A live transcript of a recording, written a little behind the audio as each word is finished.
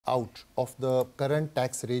out of the current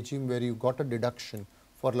tax regime where you got a deduction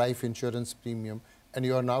for life insurance premium and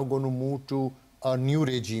you are now going to move to a new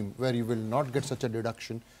regime where you will not get such a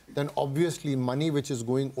deduction, then obviously money which is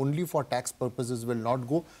going only for tax purposes will not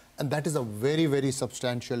go, and that is a very, very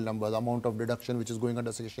substantial number, the amount of deduction which is going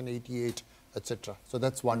under Section 88, etc. So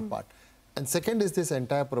that's one part. And second is this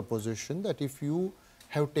entire proposition that if you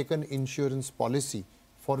have taken insurance policy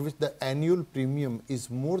for which the annual premium is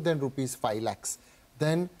more than rupees 5 lakhs,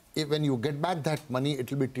 then when you get back that money, it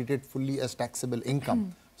will be treated fully as taxable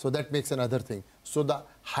income. So that makes another thing. So the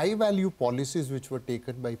high value policies which were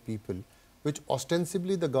taken by people, which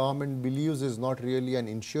ostensibly the government believes is not really an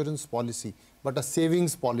insurance policy, but a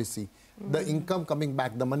savings policy, the income coming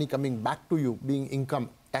back, the money coming back to you being income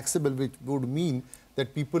taxable, which would mean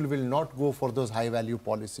that people will not go for those high value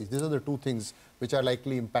policies. These are the two things which are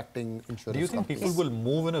likely impacting insurance. Do you think companies. people will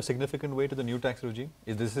move in a significant way to the new tax regime?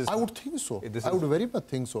 I would think so. I would very much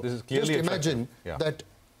think so. This is clearly just imagine that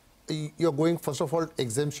you're going, first of all,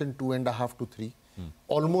 exemption 2.5 to 3.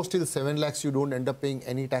 Almost till 7 lakhs, you don't end up paying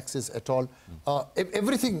any taxes at all.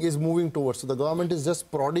 Everything is moving towards. So the government is just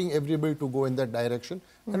prodding everybody to go in that direction.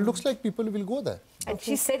 And it looks like people will go there. And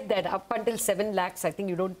she said that up until 7 lakhs, I think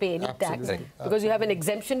you don't pay any tax because you have an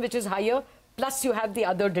exemption which is higher, plus you have the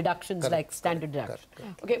other deductions like standard deduction.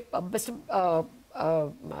 Okay,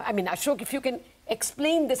 I mean, Ashok, if you can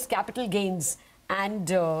explain this capital gains and,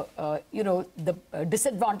 you know, the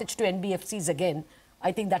disadvantage to NBFCs again,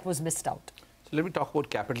 I think that was missed out. So let me talk about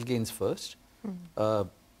capital gains first.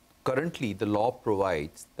 Currently, the law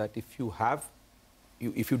provides that if you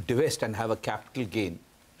divest and have a capital gain,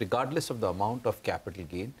 regardless of the amount of capital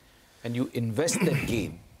gain, and you invest that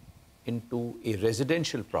gain into a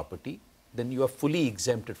residential property, then you are fully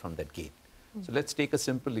exempted from that gain. So let's take a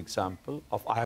simple example of